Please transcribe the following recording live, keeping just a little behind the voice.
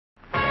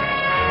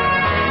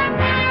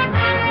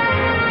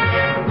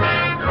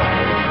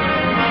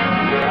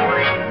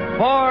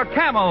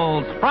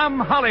Camels from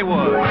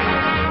Hollywood.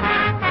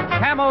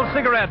 Camel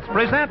Cigarettes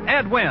present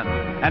Ed Wynn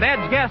and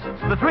Ed's guests,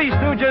 the Three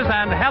Stooges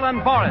and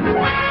Helen Forrest.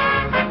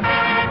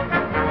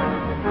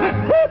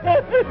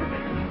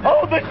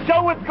 Oh, the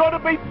show is going to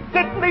be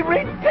simply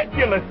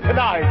ridiculous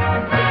tonight.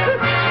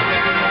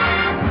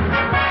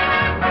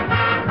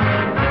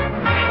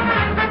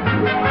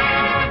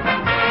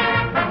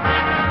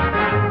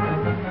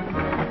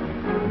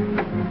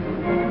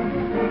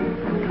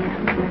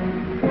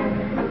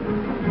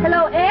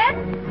 Hello, Ed.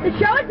 The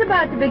show is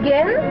about to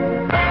begin.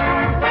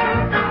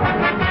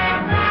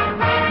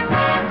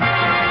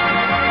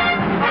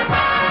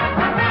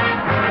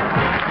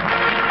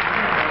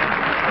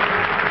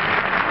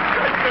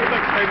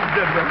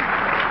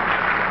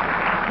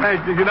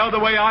 Thank you. You know, the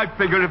way I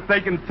figure, if they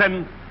can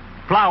send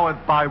flowers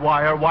by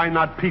wire, why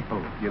not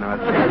people? You know.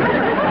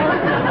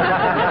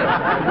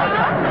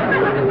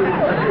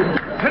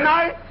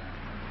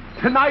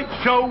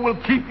 Tonight's show will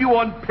keep you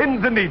on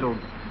pins and needles.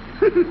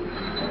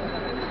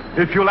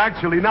 If you'll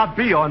actually not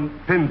be on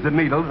pins and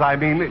needles, I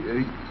mean,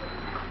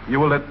 you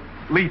will at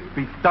least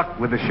be stuck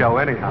with the show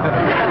anyhow.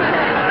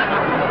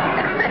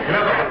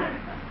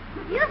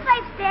 You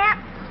save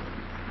stamps?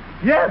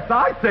 Yes,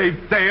 I save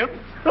stamps.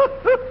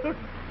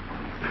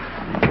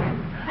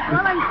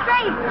 Well, I'm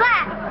saved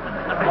flat.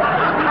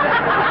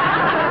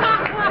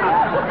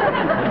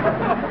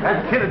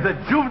 That kid is a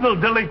juvenile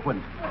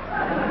delinquent.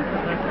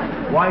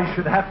 Why he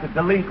should have to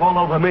delink all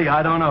over me,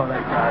 I don't know.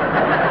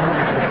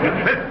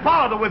 His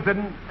father was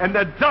an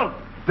adult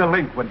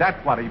delinquent.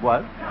 That's what he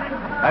was.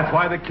 That's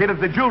why the kid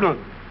is a juvenile.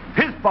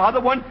 His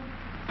father once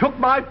took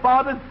my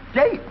father's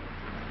gate.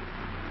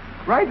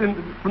 Right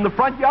from the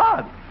front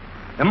yard.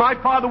 And my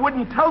father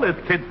wouldn't tell his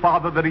kid's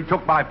father that he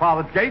took my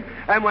father's gate.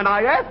 And when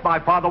I asked my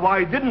father why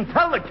he didn't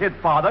tell the kid's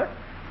father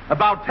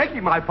about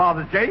taking my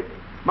father's gate,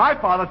 my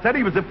father said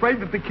he was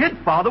afraid that the kid's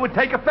father would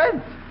take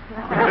offense.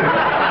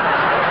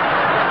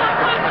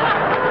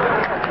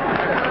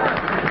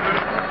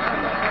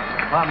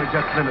 Let me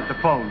just a minute, the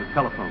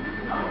telephone.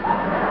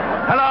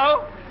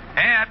 Hello?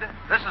 Ed,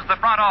 this is the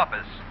front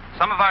office.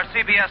 Some of our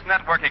CBS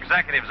network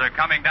executives are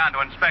coming down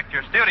to inspect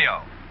your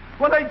studio.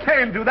 Well, they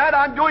can't do that.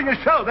 I'm doing a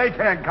show. They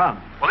can't come.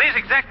 Well, these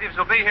executives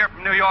will be here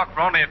from New York for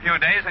only a few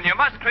days, and you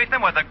must treat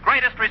them with the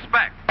greatest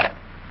respect.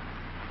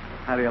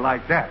 How do you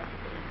like that?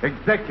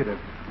 Executive.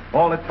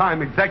 All the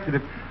time,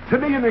 executive. To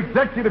me, an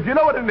executive, you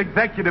know what an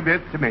executive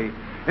is to me?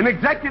 An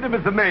executive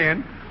is a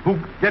man who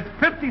gets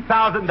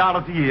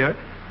 $50,000 a year,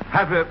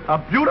 has a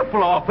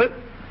beautiful office.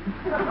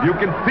 You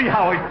can see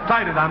how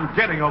excited I'm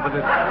getting over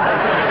this.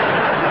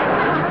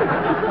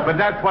 But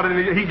that's what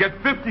he gets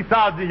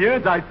 $50,000 a year,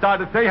 as I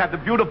started to say, has a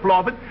beautiful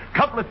office,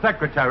 couple of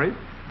secretaries,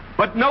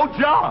 but no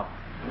job.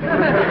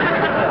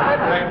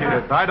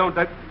 Executive. I don't...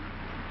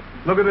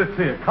 Look at this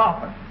here,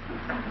 carpet.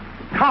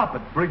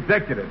 Carpet for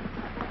executives.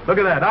 Look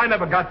at that. I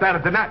never got that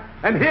as an act.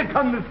 And here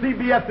come the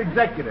CBS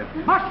executive.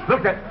 Mush!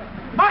 Look at...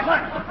 Mush!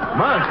 Mush!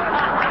 Mush!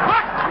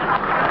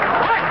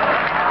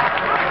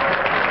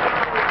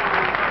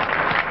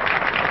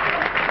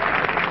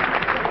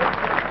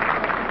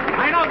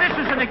 I know this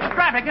is an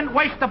extravagant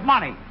waste of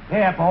money.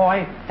 Here,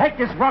 boy, take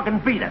this rug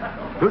and beat it.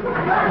 There's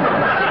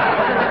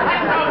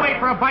no way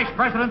for a vice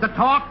president to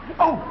talk.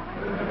 Oh!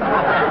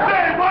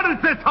 Hey, what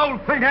is this whole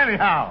thing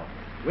anyhow?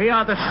 We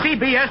are the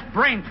CBS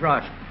Brain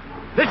Trust.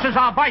 This is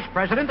our vice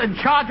president in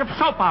charge of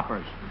soap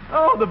operas.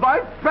 Oh, the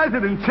vice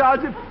president in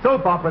charge of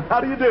soap operas.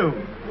 How do you do?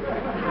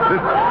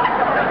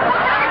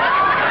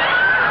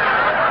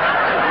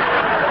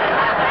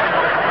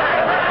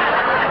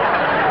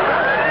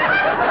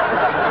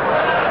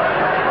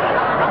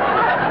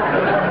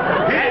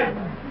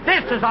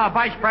 This is our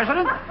vice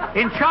president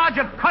in charge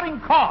of cutting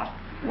costs.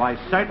 Why,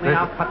 certainly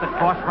I'll cut the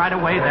cost right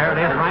away. There it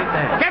is, right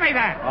there. Give me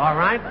that. All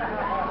right.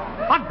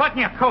 Unbutton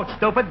your coat,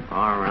 stupid.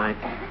 All right.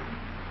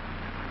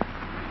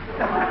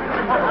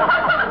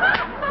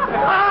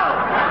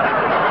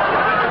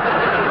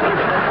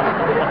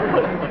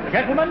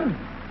 Gentlemen,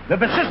 the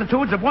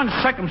vicissitudes of one's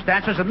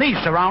circumstances in these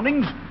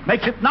surroundings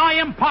makes it nigh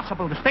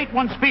impossible to state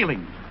one's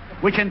feelings,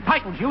 which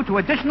entitles you to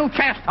additional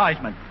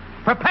chastisement.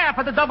 Prepare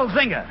for the double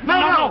zinger.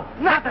 No,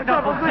 not the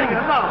double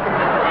zinger, no.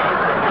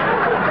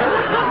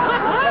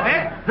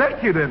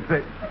 Executive.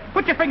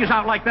 Put your fingers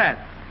out like that.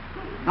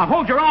 Now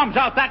hold your arms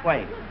out that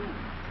way.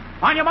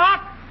 On your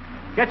mark,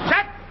 get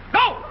set,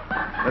 go!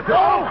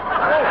 Go!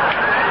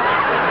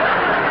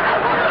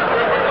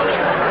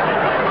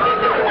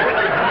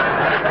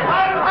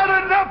 I've had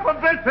enough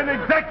of this, an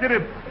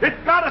executive.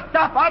 It's got to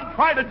stop. I'm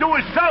trying to do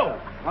a show.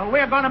 Well,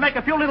 we're going to make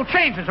a few little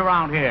changes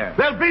around here.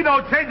 There'll be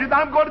no changes.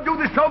 I'm going to do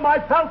the show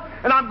myself,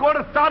 and I'm going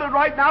to start it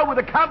right now with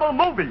a camel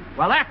movie.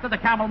 Well, after the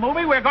camel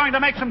movie, we're going to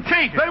make some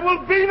changes. There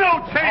will be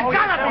no changes. Wait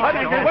a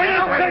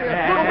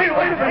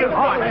minute.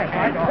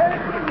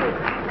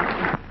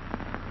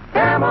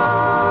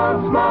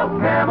 Camel,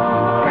 smoke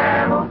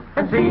camel,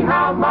 and see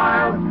how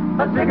mild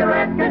a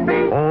cigarette can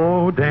be.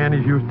 Oh,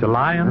 Danny's used to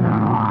lying,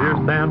 fierce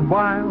and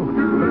wild.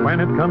 But when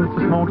it comes to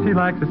smoke, he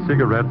likes a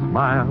cigarette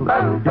mild.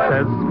 He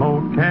says,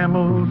 smoke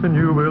camels, and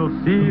you will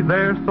see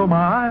they're so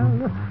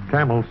mild.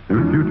 camels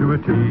suit you to a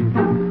T.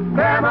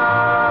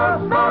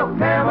 Camel, smoke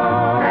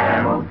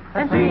camel,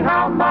 and see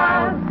how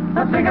mild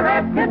a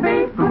cigarette can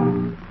be.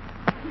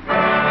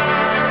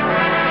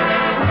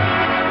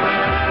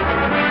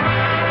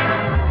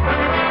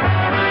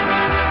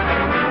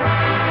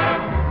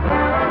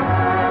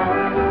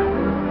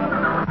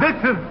 This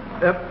is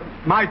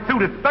my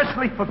suit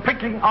especially for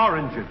picking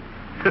oranges.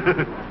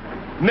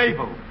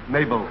 Navel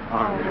orange.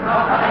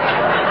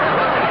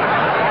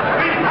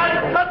 We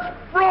had such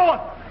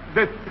frost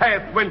this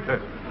past winter.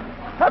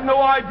 Have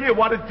no idea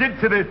what it did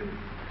to this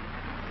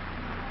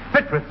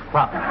citrus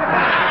crop.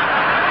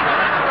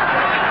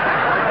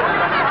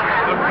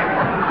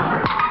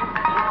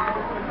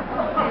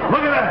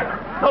 Look at that.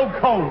 So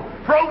cold.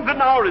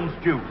 Frozen orange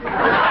juice.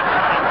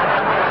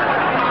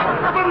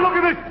 But look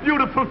at this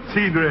beautiful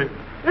scenery.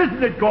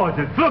 Isn't it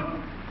gorgeous?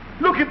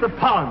 Look at the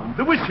pond,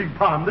 the wishing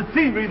pond, the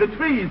scenery, the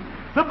trees,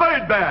 the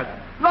bird bath.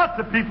 Lots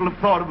of people have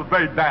thought of a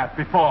bird bath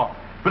before,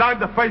 but I'm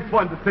the first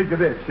one to think of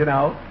this, you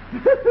know.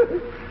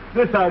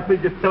 This, I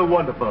think, is so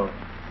wonderful.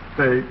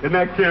 See, isn't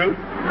that cute?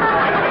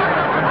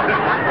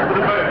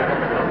 The bird.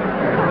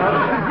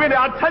 Really,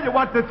 I'll tell you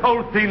what this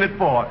whole scene is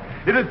for.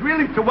 It is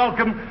really to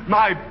welcome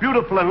my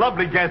beautiful and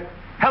lovely guest,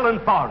 Helen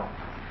Forrest.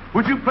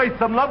 Would you play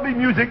some lovely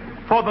music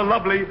for the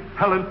lovely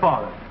Helen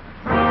Forrest?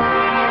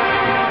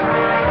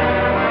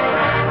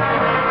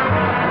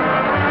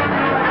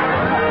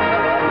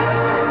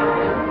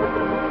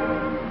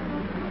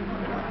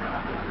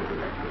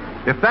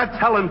 If that's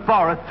Helen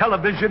Forrest,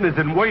 television is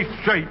in worse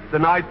shape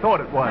than I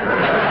thought it was.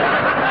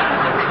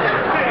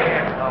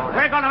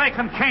 We're going to make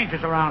some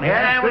changes around here.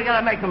 Yeah, we're going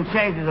to make some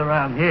changes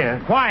around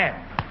here. Quiet.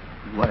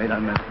 Wait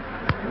a minute.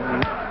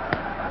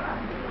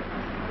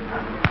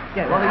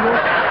 Yeah, what are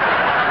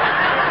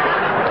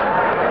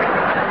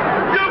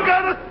You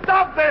gotta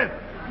stop this!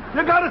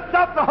 You gotta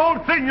stop the whole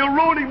thing. You're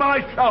ruining my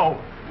show.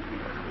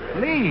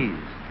 Please.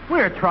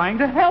 We're trying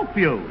to help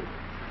you.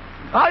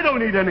 I don't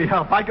need any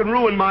help. I can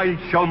ruin my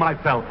show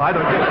myself. I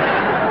don't need...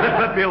 Just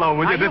let me alone,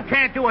 will you? You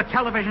can't do a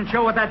television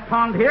show with that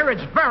pond here.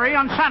 It's very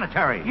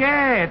unsanitary.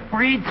 Yeah, it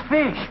breeds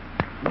fish.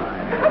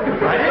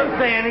 I didn't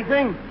say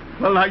anything.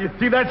 Well, now, you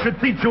see, that should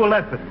teach you a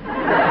lesson.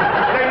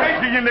 They're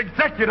making an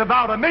executive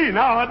out of me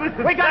now. This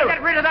is We got to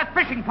get rid of that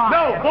fishing pond.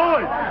 No,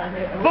 boys!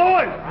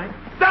 Boys!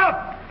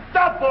 Stop!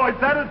 Stop, boys!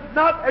 That is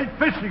not a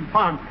fishing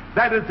pond.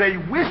 That is a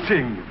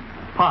wishing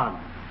pond.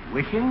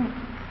 Wishing?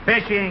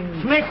 Fishing.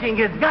 Smishing,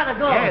 it's got to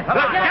go. Yes, come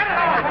on, get it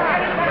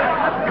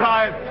on.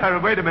 Quiet, Terry.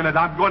 Wait a minute.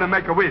 I'm going to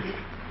make a wish.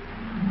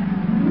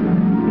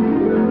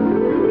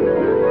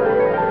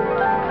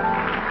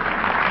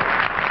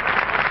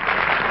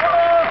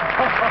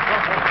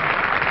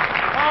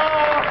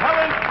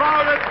 Helen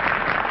Forrest.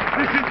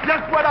 This is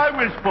just what I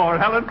wished for,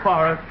 Helen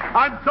Forrest.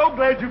 I'm so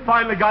glad you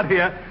finally got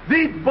here.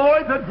 These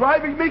boys are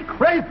driving me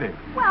crazy.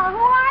 Well, who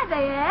are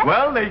they, Ed?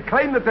 Well, they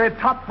claim that they're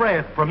top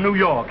brass from New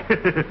York.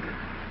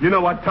 You know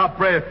what top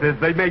brass is?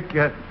 They make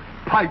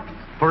pipes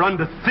for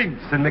under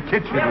sinks in the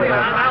kitchen. Here we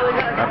are. Now we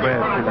got to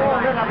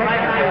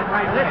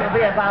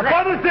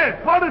What is this?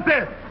 What is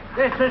this?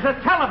 This is a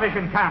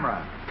television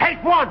camera.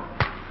 Take one.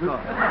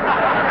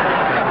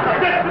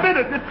 Just a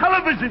minute. The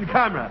television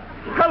camera.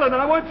 Helen,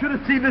 I want you to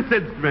see this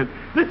instrument.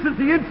 This is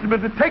the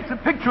instrument that takes a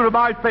picture of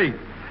my face,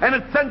 and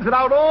it sends it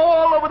out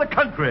all over the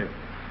country.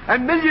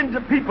 And millions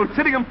of people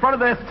sitting in front of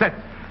their sets,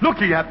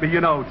 looking at me,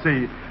 you know,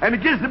 see. And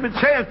it gives them a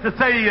chance to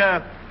say,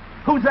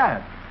 who's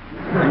that?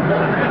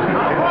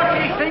 For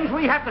these things,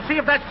 we have to see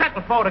if that set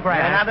was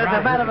photographed. Yeah, now, there's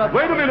a matter of...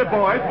 Wait a minute,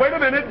 boys. Wait a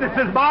minute. This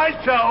is my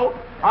show.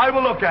 I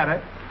will look at it.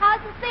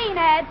 How's the scene,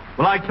 Ed?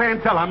 Well, I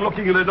can't tell. I'm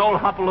looking at an old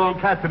Hopalong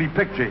Cassidy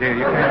picture here.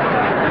 You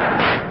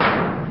can't...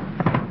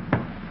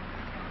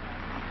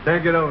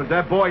 Take it over.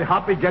 That boy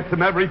Hoppy gets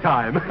him every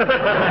time. Look at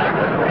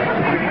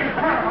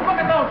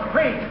those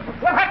trees.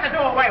 We'll have to do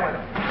away with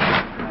them.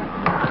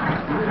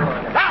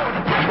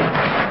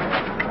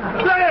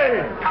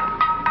 Say!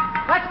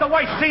 That's the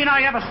worst scene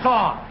I ever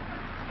saw.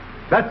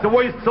 That's the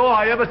worst saw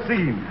I ever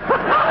seen. Stop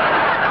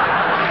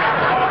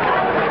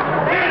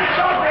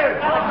it!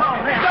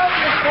 Stop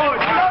it, boy!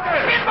 Stop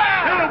it!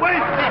 Here,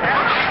 wait!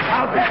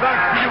 I'll be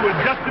back to you in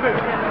just a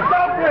minute.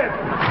 Stop it!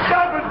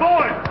 Stop it,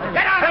 boy!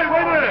 Get out! Hey,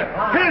 wait a minute!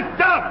 Here,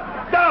 stop!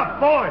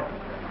 Stop, boys!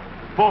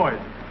 Boys,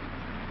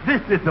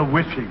 this is a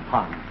wishing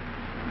pond.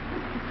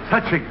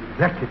 Such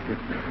executive.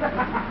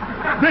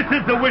 This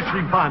is the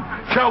wishing pond.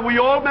 Shall we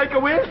all make a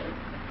wish?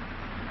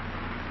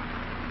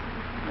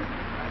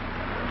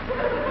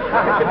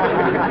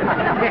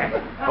 Yes.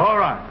 All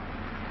right.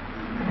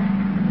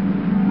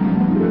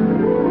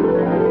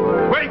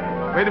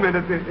 Wait a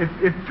minute.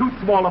 It's too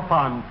small a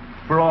pond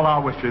for all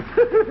our wishes.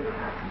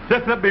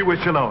 Just let me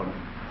wish alone.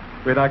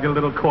 Wait, I get a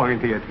little coin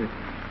here.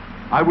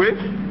 I wish.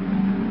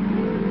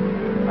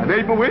 I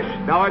made my wish.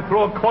 Now I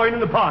throw a coin in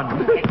the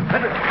pond.